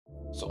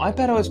So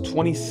iPadOS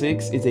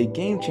 26 is a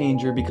game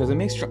changer because it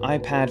makes your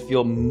iPad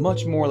feel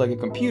much more like a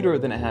computer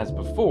than it has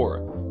before.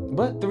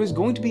 But there is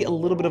going to be a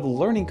little bit of a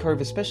learning curve,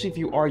 especially if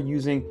you are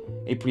using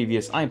a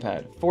previous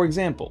iPad. For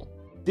example,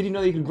 did you know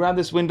that you can grab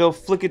this window,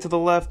 flick it to the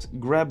left,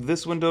 grab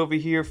this window over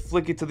here,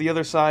 flick it to the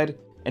other side,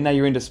 and now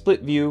you're into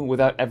split view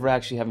without ever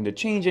actually having to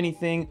change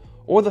anything?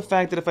 Or the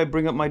fact that if I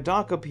bring up my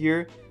dock up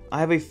here, I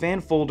have a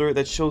fan folder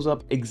that shows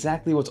up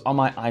exactly what's on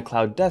my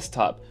iCloud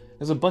desktop.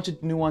 There's a bunch of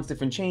nuanced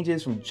different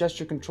changes from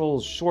gesture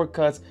controls,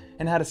 shortcuts,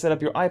 and how to set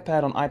up your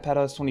iPad on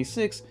iPadOS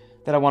 26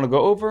 that I want to go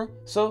over.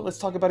 So let's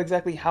talk about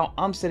exactly how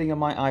I'm setting up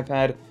my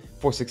iPad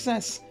for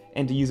success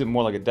and to use it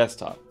more like a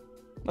desktop.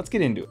 Let's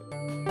get into it.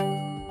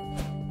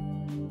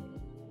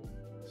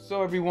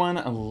 So everyone,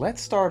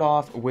 let's start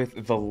off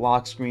with the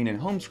lock screen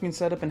and home screen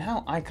setup and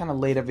how I kind of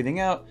laid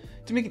everything out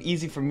to make it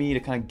easy for me to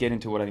kind of get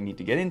into what I need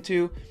to get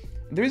into.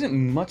 There isn't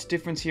much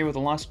difference here with the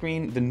lock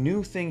screen. The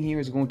new thing here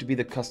is going to be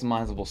the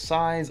customizable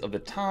size of the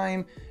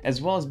time,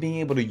 as well as being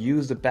able to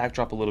use the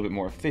backdrop a little bit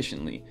more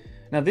efficiently.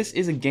 Now this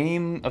is a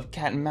game of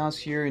cat and mouse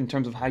here in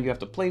terms of how you have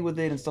to play with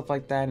it and stuff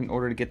like that in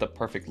order to get the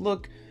perfect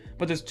look,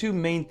 but there's two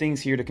main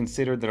things here to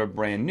consider that are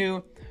brand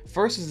new.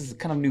 First is this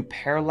kind of new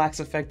parallax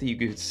effect that you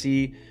could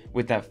see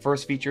with that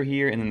first feature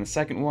here, and then the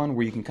second one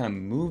where you can kind of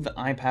move the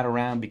iPad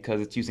around because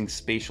it's using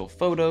spatial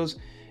photos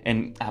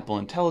and Apple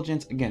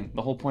Intelligence. Again,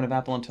 the whole point of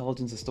Apple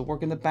Intelligence is to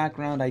work in the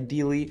background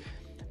ideally,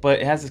 but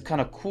it has this kind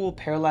of cool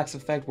parallax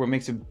effect where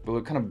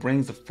it kind of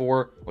brings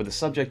the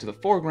subject to the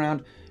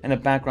foreground and the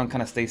background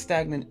kind of stays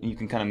stagnant and you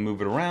can kind of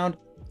move it around.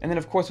 And then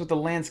of course with the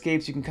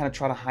landscapes you can kind of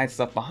try to hide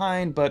stuff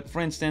behind, but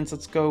for instance,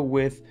 let's go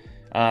with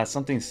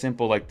something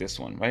simple like this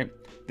one, right?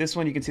 This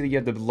one you can see that you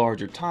have the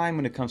larger time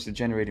when it comes to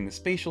generating the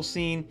spatial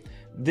scene.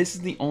 This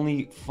is the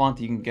only font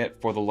you can get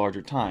for the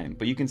larger time,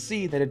 but you can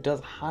see that it does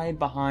hide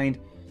behind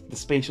the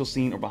spatial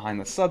scene or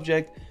behind the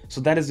subject. So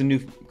that is a new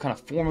kind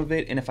of form of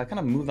it. And if I kind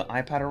of move the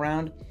iPad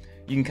around,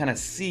 you can kind of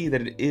see that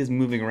it is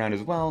moving around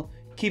as well,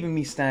 keeping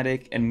me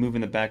static and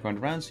moving the background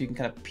around so you can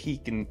kind of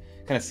peek and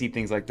kind of see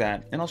things like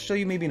that. And I'll show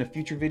you maybe in a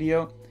future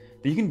video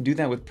that you can do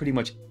that with pretty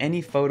much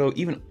any photo,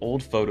 even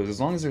old photos.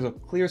 As long as there's a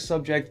clear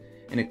subject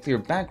and a clear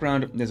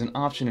background, there's an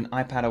option in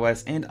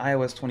iPadOS and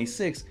iOS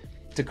 26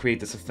 to create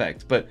this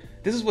effect. But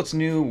this is what's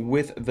new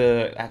with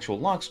the actual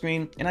lock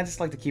screen, and I just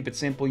like to keep it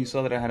simple. You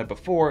saw that I had it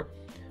before.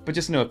 But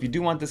just know, if you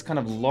do want this kind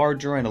of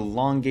larger and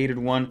elongated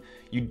one,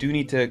 you do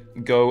need to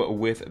go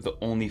with the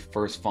only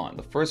first font.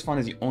 The first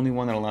font is the only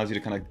one that allows you to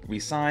kind of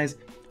resize,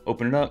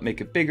 open it up, make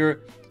it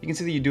bigger. You can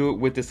see that you do it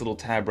with this little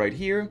tab right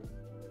here,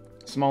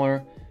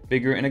 smaller,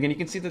 bigger, and again, you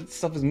can see that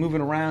stuff is moving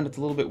around. It's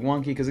a little bit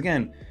wonky because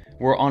again,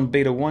 we're on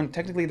beta 1.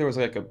 Technically, there was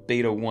like a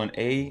beta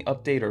 1A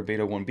update or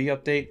beta 1B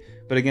update,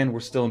 but again,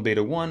 we're still in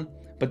beta 1.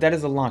 But that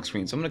is a lock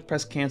screen. So I'm gonna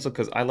press cancel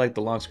because I like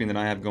the lock screen that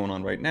I have going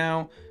on right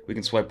now. We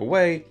can swipe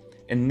away.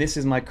 And this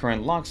is my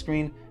current lock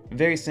screen.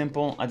 Very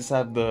simple. I just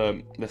have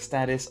the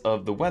status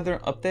of the weather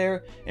up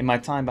there and my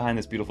time behind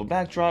this beautiful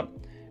backdrop.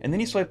 And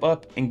then you swipe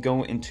up and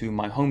go into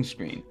my home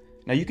screen.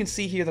 Now you can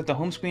see here that the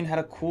home screen had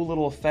a cool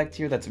little effect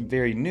here that's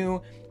very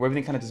new, where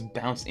everything kind of just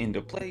bounced into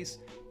place.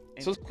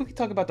 So let's quickly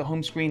talk about the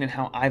home screen and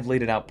how I've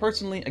laid it out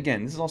personally.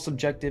 Again, this is all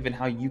subjective and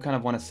how you kind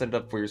of want to set it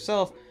up for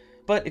yourself.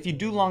 But if you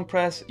do long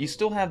press, you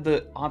still have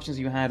the options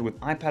you had with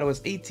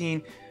iPadOS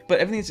 18, but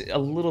everything's a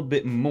little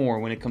bit more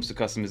when it comes to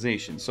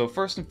customization. So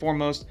first and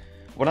foremost,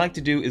 what I like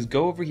to do is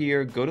go over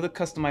here, go to the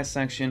customize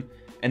section,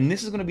 and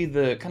this is going to be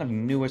the kind of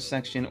newest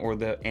section or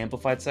the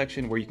amplified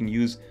section where you can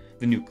use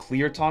the new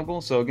clear toggle.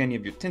 So again, you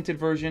have your tinted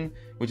version,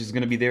 which is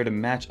going to be there to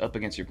match up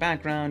against your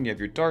background. You have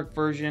your dark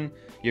version,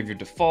 you have your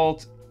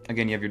default.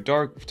 Again, you have your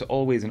dark to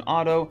always in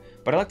auto,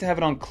 but I like to have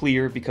it on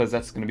clear because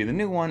that's going to be the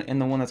new one and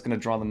the one that's going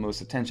to draw the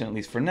most attention, at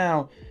least for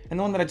now, and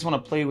the one that I just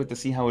want to play with to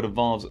see how it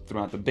evolves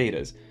throughout the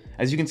betas.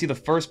 As you can see, the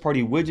first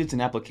party widgets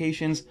and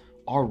applications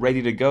are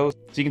ready to go. So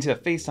you can see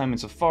that FaceTime and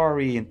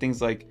Safari and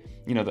things like,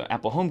 you know, the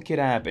Apple HomeKit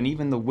app and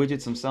even the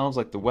widgets themselves,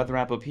 like the weather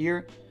app up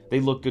here, they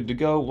look good to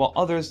go. While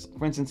others,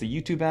 for instance,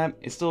 the YouTube app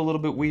is still a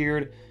little bit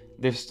weird.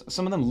 There's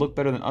some of them look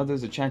better than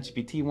others. The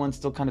ChatGPT one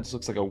still kind of just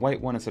looks like a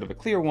white one instead of a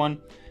clear one.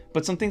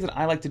 But some things that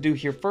I like to do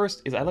here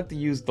first is I like to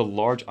use the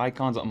large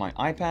icons on my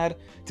iPad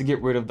to get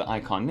rid of the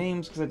icon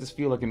names because I just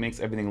feel like it makes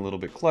everything a little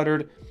bit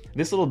cluttered.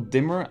 This little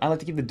dimmer, I like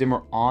to keep the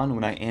dimmer on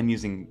when I am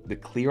using the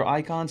clear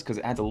icons because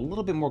it adds a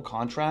little bit more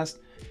contrast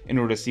in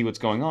order to see what's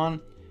going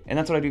on. And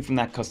that's what I do from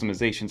that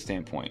customization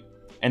standpoint.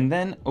 And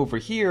then over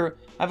here,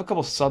 I have a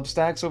couple sub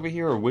stacks over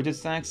here, or widget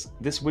stacks.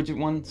 This widget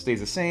one stays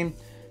the same.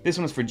 This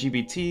one is for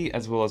GBT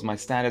as well as my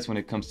status when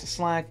it comes to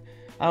Slack.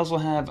 I also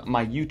have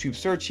my YouTube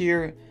search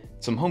here,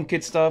 some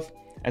HomeKit stuff,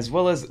 as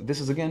well as this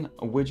is again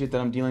a widget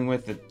that I'm dealing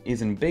with that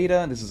is in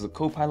beta. This is a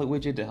Copilot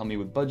widget to help me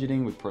with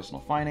budgeting, with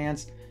personal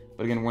finance.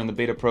 But again, we're in the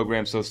beta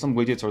program, so some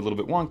widgets are a little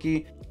bit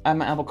wonky. I have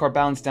my Apple Cart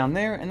balance down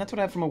there, and that's what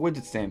I have from a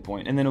widget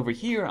standpoint. And then over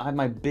here, I have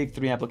my big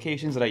 3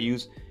 applications that I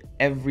use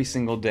every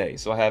single day.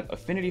 So I have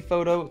Affinity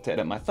Photo to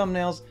edit my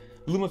thumbnails.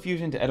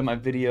 LumaFusion to edit my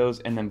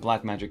videos, and then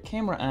Blackmagic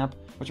Camera app,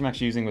 which I'm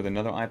actually using with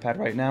another iPad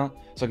right now,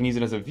 so I can use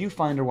it as a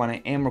viewfinder when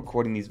I am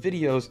recording these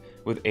videos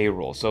with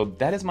A-roll. So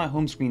that is my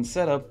home screen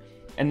setup.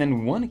 And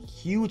then one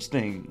huge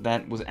thing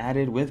that was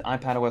added with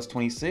iPadOS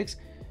 26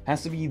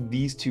 has to be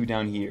these two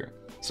down here.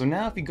 So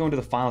now if you go into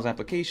the Files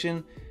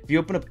application, if you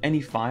open up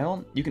any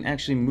file, you can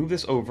actually move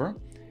this over.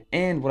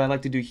 And what I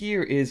like to do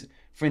here is,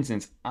 for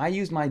instance, I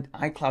use my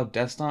iCloud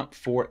desktop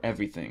for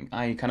everything.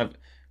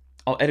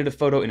 I'll edit a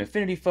photo in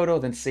Affinity Photo,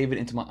 then save it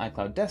into my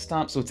iCloud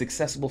desktop so it's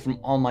accessible from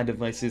all my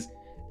devices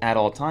at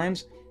all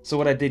times. So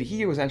what I did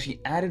here was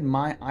actually added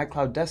my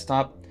iCloud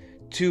desktop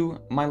to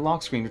my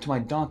lock screen, or to my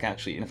dock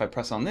actually. And if I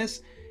press on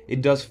this,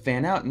 it does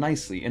fan out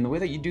nicely. And the way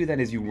that you do that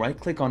is you right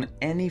click on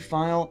any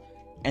file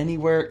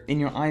anywhere in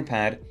your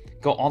iPad,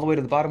 go all the way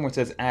to the bottom where it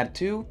says add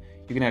to,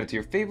 you can add it to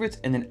your favorites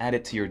and then add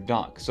it to your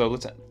dock. So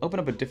let's open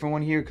up a different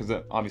one here because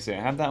obviously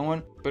I have that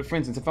one. But for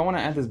instance, if I want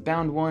to add this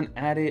bound one,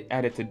 add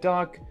it to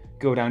dock,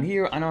 go down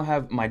here. I now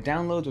have my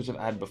downloads, which I've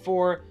added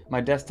before, my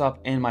desktop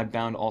and my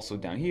bound also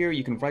down here.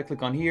 You can right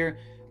click on here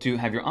to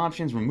have your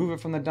options, remove it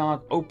from the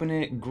dock, open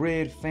it,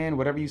 grid, fan,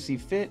 whatever you see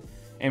fit.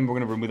 And we're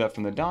going to remove that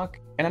from the dock.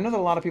 And I know that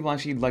a lot of people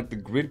actually like the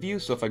grid view.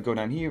 So if I go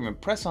down here and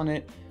press on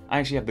it, I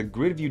actually have the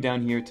grid view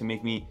down here to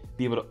make me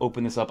be able to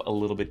open this up a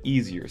little bit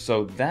easier.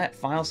 So that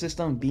file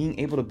system being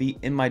able to be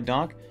in my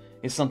dock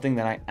is something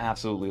that I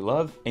absolutely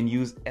love and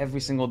use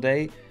every single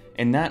day.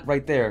 And that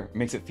right there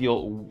makes it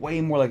feel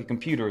way more like a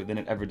computer than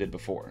it ever did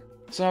before.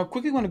 So I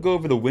quickly want to go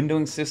over the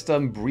windowing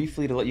system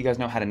briefly to let you guys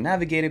know how to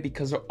navigate it,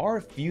 because there are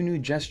a few new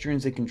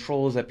gestures and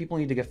controls that people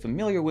need to get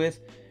familiar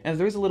with, and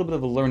there is a little bit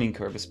of a learning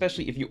curve,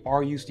 especially if you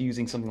are used to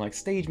using something like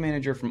Stage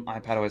Manager from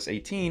iPadOS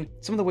 18.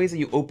 Some of the ways that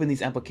you open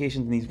these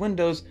applications in these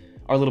windows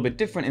are a little bit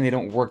different and they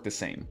don't work the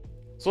same.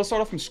 So let's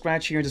start off from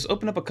scratch here and just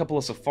open up a couple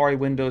of Safari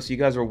windows so you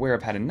guys are aware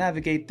of how to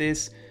navigate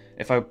this.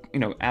 If I,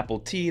 Apple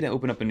T to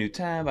open up a new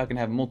tab, I can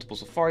have multiple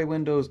Safari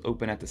windows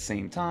open at the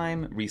same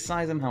time,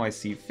 resize them how I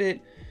see fit.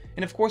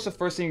 And of course, the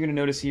first thing you're going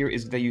to notice here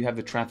is that you have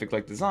the traffic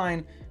light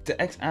design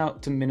to X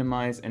out, to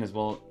minimize, and as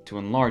well to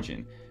enlarge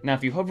in. Now,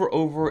 if you hover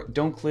over,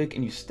 don't click,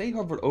 and you stay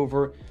hovered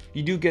over,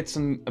 you do get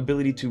some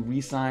ability to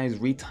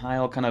resize,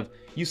 retile, kind of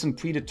use some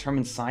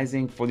predetermined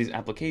sizing for these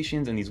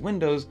applications and these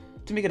windows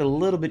to make it a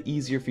little bit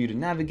easier for you to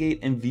navigate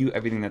and view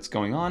everything that's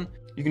going on.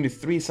 You can do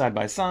 3 side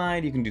by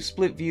side, you can do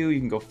split view, you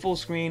can go full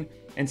screen,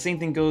 and same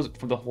thing goes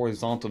for the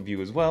horizontal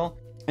view as well.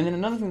 And then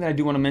another thing that I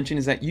do want to mention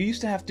is that you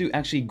used to have to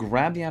actually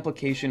grab the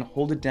application,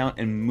 hold it down,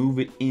 and move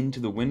it into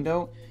the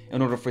window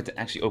in order for it to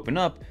actually open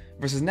up,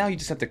 versus now you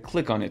just have to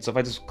click on it. So if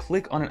I just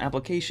click on an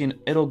application,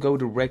 it'll go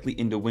directly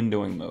into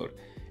windowing mode.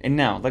 And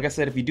now, like I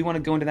said, if you do want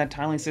to go into that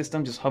tiling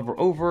system, just hover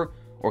over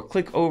or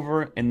click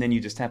over, and then you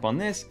just tap on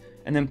this,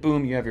 and then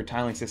boom, you have your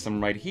tiling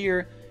system right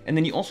here. And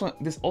then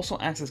this also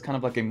acts as kind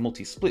of like a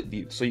multi-split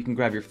view. So you can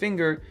grab your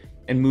finger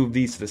and move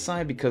these to the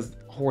side because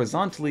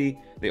horizontally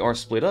they are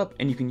split up,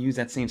 and you can use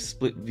that same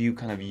split view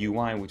kind of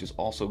UI, which is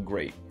also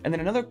great. And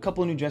then another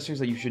couple of new gestures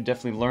that you should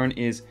definitely learn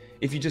is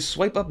if you just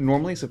swipe up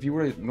normally, so if you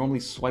were to normally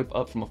swipe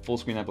up from a full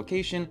screen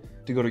application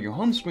to go to your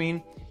home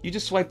screen, you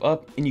just swipe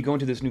up and you go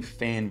into this new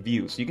fan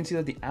view. So you can see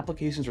that the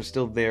applications are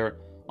still there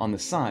on the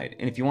side.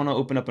 And if you want to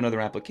open up another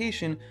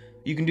application,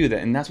 you can do that,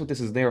 and that's what this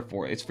is there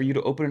for. It's for you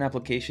to open an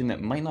application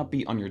that might not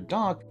be on your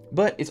dock,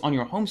 but it's on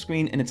your home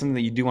screen, and it's something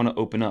that you do want to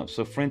open up.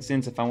 So for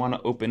instance, if I want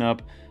to open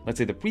up, let's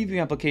say the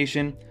preview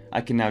application, I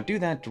can now do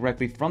that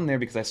directly from there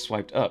because I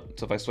swiped up.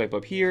 So if I swipe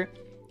up here,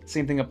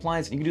 same thing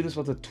applies. You can do this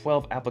with the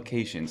 12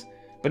 applications.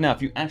 But now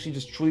if you actually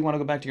just truly want to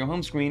go back to your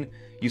home screen,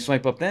 you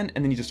swipe up then,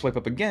 and then you just swipe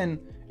up again,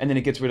 and then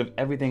it gets rid of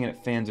everything and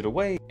it fans it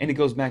away, and it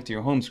goes back to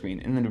your home screen.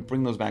 And then to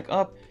bring those back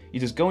up, you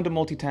just go into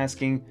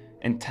multitasking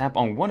and tap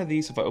on one of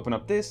these. So if I open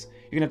up this,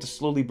 you're gonna have to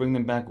slowly bring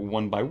them back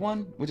one by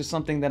one, which is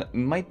something that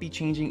might be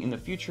changing in the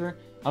future.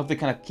 I'll have to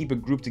kind of keep a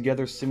group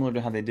together similar to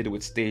how they did it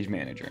with Stage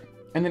Manager.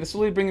 And then to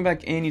slowly bring them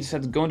back in, you just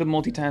have to go into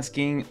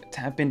multitasking,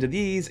 tap into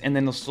these, and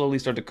then they'll slowly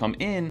start to come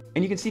in.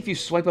 And you can see if you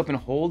swipe up and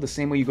hold, the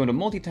same way you go into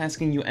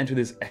multitasking, you enter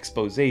this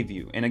expose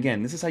view. And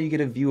again, this is how you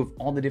get a view of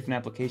all the different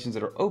applications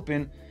that are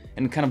open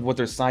and kind of what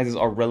their sizes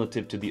are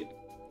relative to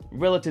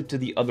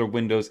the other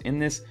windows in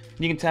this. And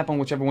you can tap on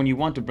whichever one you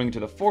want to bring it to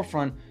the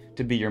forefront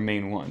to be your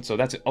main one. So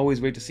that's always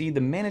great to see.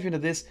 The management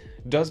of this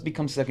does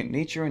become second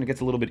nature and it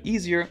gets a little bit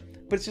easier,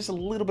 but it's just a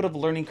little bit of a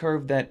learning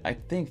curve that I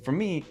think for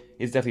me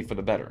is definitely for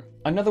the better.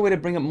 Another way to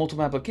bring up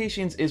multiple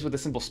applications is with a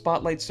simple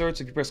spotlight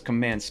search. If you press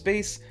Command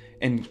Space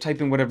and type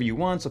in whatever you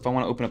want. So if I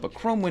want to open up a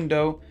Chrome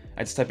window,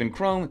 I just type in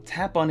Chrome,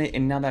 tap on it,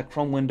 and now that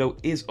Chrome window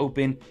is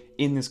open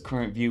in this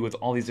current view with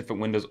all these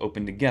different windows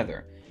open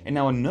together. And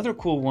now another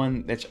cool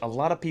one that a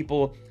lot of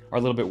people are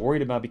a little bit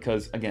worried about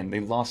because, again, they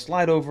lost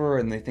slide over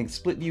and they think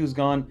split view is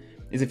gone,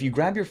 is if you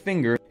grab your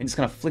finger and just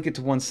kind of flick it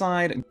to one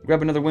side,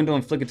 grab another window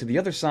and flick it to the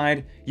other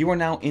side, you are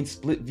now in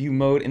split view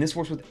mode, and this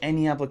works with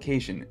any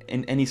application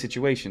in any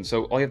situation.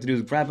 So all you have to do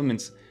is grab them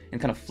and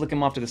kind of flick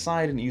them off to the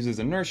side, and it uses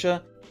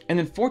inertia. And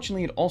then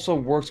fortunately, it also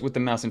works with the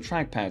mouse and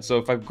trackpad. So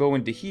if I go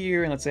into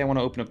here, and let's say I want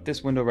to open up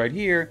this window right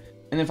here,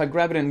 And if I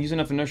grab it and use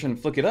enough inertia and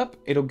flick it up,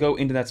 it'll go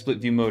into that split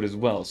view mode as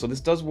well. So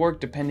this does work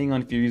depending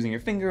on if you're using your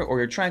finger or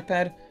your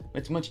trackpad.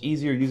 It's much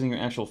easier using your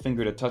actual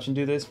finger to touch and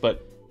do this,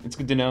 but it's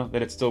good to know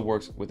that it still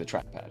works with the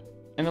trackpad.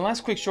 And the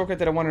last quick shortcut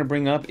that I wanted to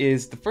bring up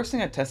is the first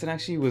thing I tested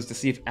actually was to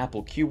see if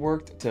Apple Q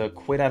worked to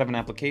quit out of an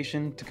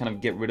application to kind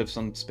of get rid of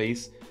some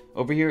space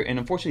over here. And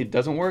unfortunately it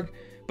doesn't work,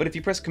 but if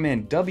you press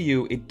Command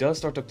W, it does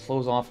start to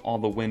close off all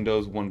the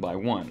windows one by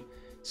one.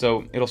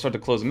 So it'll start to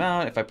close them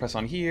out. If I press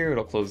on here,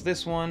 it'll close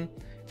this one.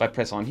 If I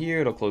press on here,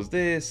 it'll close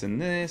this and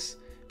this.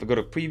 If I go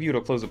to preview,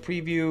 it'll close the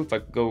preview. If I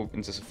go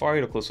into Safari,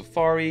 it'll close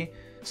Safari.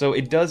 So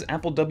it does,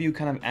 Apple W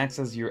kind of acts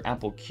as your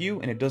Apple Q,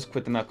 and it does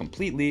quit them out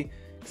completely.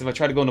 Because if I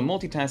try to go into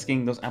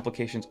multitasking, those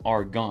applications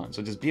are gone.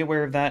 So just be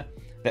aware of that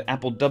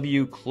Apple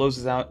W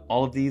closes out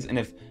all of these. And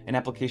if an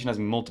application has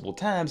multiple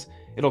tabs,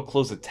 it'll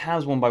close the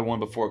tabs one by one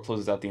before it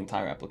closes out the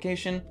entire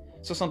application.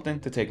 So something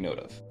to take note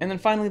of. And then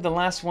finally, the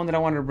last one that I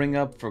wanted to bring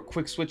up for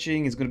quick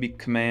switching is going to be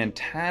Command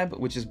Tab,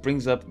 which just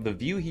brings up the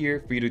view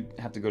here for you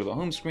to have to go to the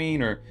home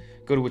screen or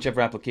go to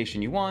whichever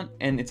application you want.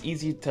 And it's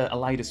easy to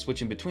allow you to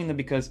switch in between them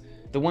because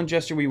the one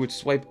gesture where you would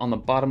swipe on the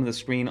bottom of the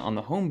screen on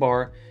the home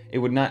bar, it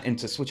would not, and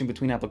to switching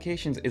between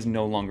applications is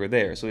no longer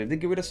there. So they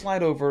did get rid of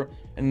slide over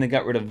and then they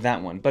got rid of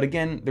that one. But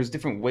again, there's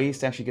different ways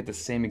to actually get the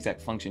same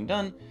exact function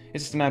done.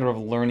 It's just a matter of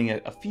learning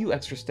a few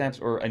extra steps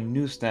or a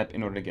new step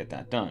in order to get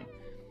that done.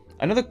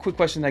 Another quick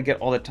question that I get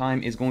all the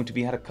time is going to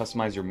be how to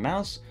customize your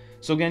mouse.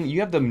 So again, you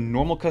have the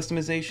normal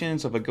customization.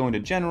 So if I go into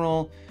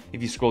general,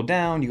 if you scroll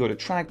down, you go to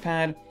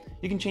trackpad,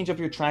 you can change up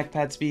your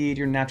trackpad speed,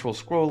 your natural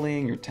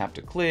scrolling, your tap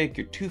to click,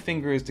 your two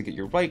fingers to get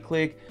your right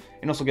click,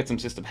 and also get some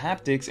system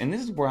haptics. And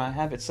this is where I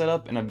have it set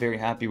up, and I'm very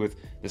happy with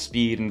the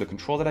speed and the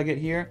control that I get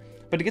here.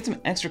 But to get some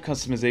extra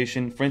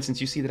customization, for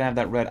instance, you see that I have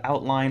that red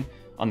outline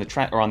on the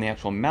track or on the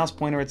actual mouse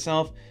pointer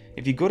itself.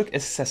 If you go to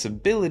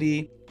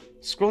accessibility,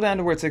 scroll down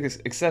to where it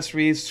says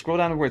accessories, scroll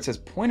down to where it says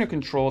pointer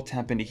control,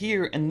 tap into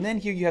here, and then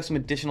here you have some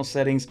additional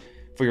settings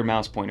for your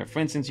mouse pointer. For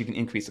instance, you can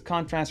increase the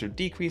contrast or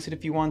decrease it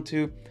if you want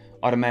to,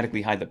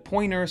 automatically hide the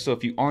pointer, so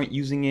if you aren't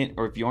using it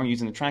or if you aren't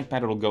using the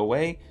trackpad, it'll go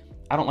away.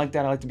 I don't like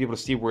that. I like to be able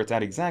to see where it's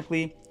at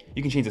exactly.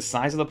 You can change the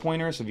size of the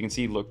pointer, so if you can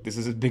see, look, this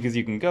is as big as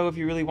you can go if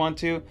you really want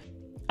to.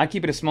 I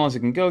keep it as small as it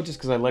can go just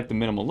because I like the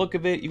minimal look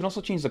of it. You can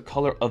also change the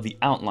color of the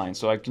outline,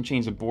 so I can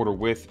change the border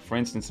width, for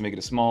instance, to make it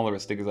as small or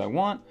as thick as I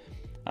want.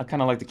 I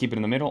kind of like to keep it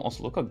in the middle.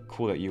 Also, look how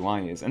cool that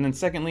UI is. And then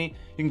secondly,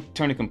 you can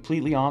turn it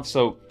completely off.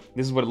 So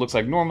this is what it looks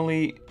like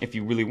normally if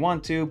you really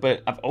want to,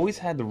 but I've always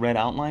had the red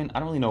outline. I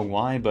don't really know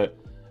why, but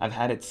I've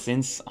had it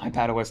since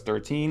iPadOS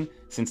 13,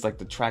 since like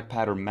the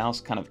trackpad or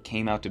mouse kind of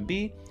came out to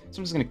be. So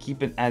I'm just gonna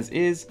keep it as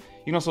is.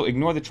 You can also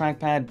ignore the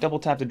trackpad, double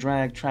tap to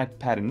drag,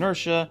 trackpad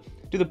inertia,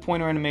 do the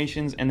pointer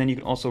animations, and then you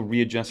can also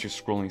readjust your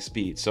scrolling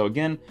speed. So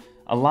again,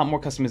 a lot more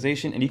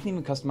customization, and you can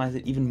even customize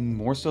it even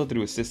more so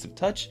through assistive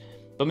touch.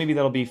 But maybe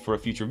that'll be for a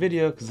future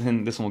video because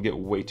then this one will get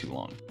way too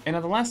long. And now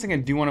the last thing I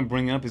do want to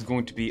bring up is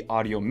going to be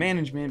audio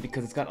management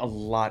because it's got a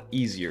lot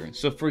easier.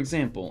 So for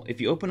example,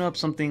 if you open up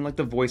something like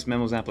the voice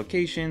memos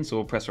application, so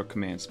we'll press our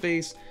command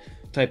space,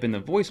 type in the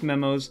voice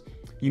memos,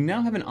 you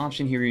now have an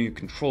option here in your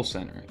control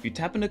center. If you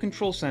tap into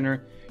control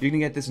center, you're gonna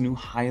get this new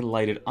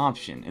highlighted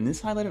option. And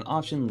this highlighted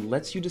option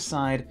lets you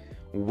decide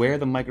where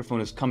the microphone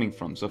is coming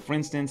from. So for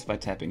instance, if I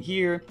tap in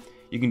here,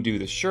 you can do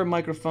the Shure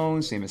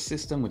microphone, same as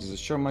system, which is a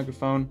Shure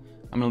microphone.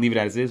 I'm gonna leave it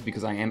as is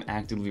because I am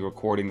actively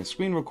recording the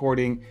screen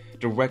recording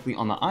directly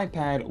on the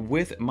iPad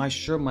with my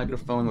Shure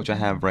microphone, which I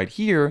have right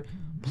here,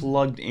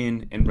 plugged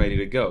in and ready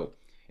to go.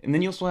 And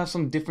then you also have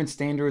some different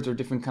standards or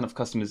different kind of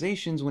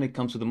customizations when it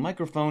comes to the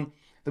microphone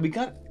that we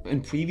got in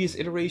previous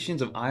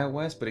iterations of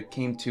iOS, but it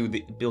came to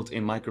the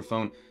built-in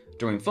microphone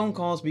during phone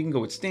calls. We can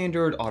go with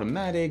standard,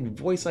 automatic,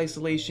 voice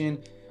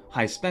isolation,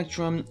 high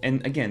spectrum,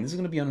 and again, this is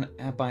gonna be on an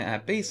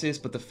app-by-app basis,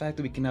 but the fact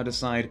that we can now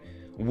decide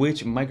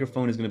which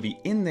microphone is going to be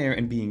in there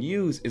and being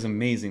used is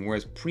amazing.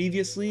 Whereas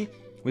previously,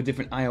 with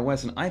different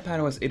iOS and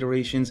iPadOS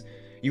iterations,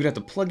 you would have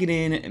to plug it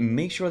in and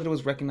make sure that it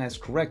was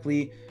recognized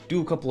correctly,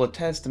 do a couple of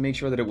tests to make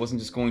sure that it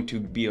wasn't just going to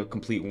be a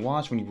complete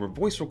wash when you were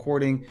voice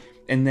recording,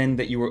 and then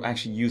that you were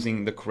actually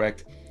using the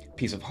correct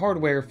piece of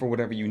hardware for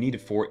whatever you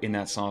needed for in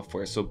that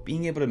software. So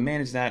being able to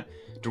manage that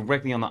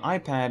directly on the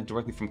iPad,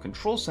 directly from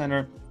Control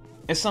Center,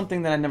 is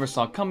something that I never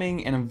saw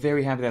coming, and I'm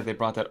very happy that they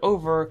brought that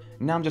over.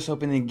 Now I'm just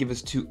hoping they give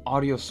us two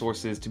audio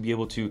sources to be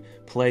able to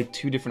play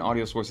two different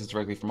audio sources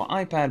directly from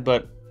my iPad,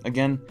 but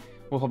again,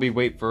 we'll probably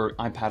wait for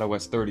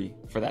iPadOS 30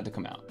 for that to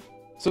come out.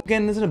 So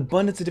again, there's an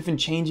abundance of different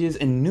changes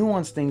and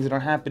nuanced things that are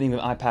happening with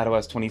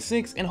iPadOS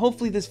 26, and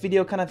hopefully this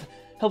video kind of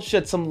helps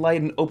shed some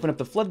light and open up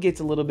the floodgates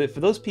a little bit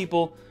for those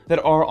people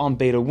that are on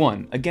Beta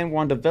 1. Again, we're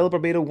on Developer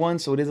Beta 1,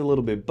 so it is a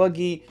little bit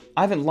buggy.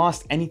 I haven't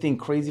lost anything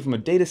crazy from a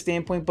data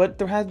standpoint, but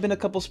there has been a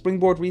couple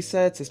springboard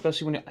resets,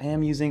 especially when I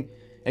am using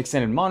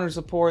extended monitor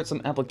support.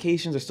 Some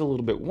applications are still a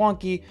little bit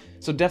wonky,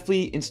 so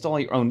definitely install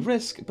at your own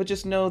risk, but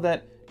just know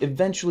that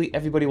eventually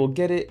everybody will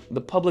get it.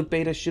 The public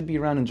beta should be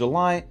around in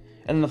July,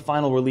 and then the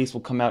final release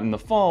will come out in the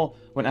fall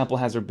when Apple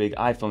has their big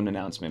iPhone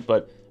announcement.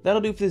 But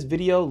that'll do for this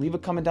video. Leave a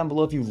comment down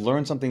below if you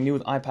learned something new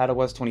with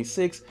iPadOS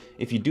 26,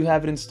 if you do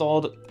have it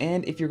installed,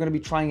 and if you're going to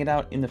be trying it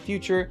out in the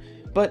future.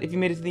 But if you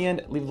made it to the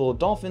end, leave a little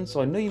dolphin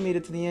so I know you made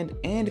it to the end.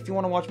 And if you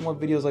want to watch more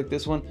videos like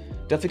this one,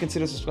 definitely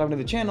consider subscribing to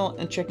the channel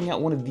and checking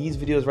out one of these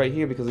videos right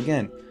here, because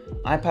again,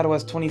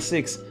 iPadOS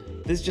 26,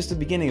 this is just the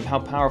beginning of how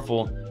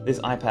powerful this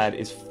iPad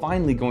is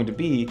finally going to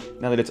be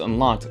now that it's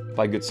unlocked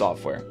by good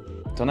software.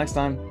 Until next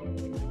time,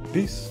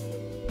 peace.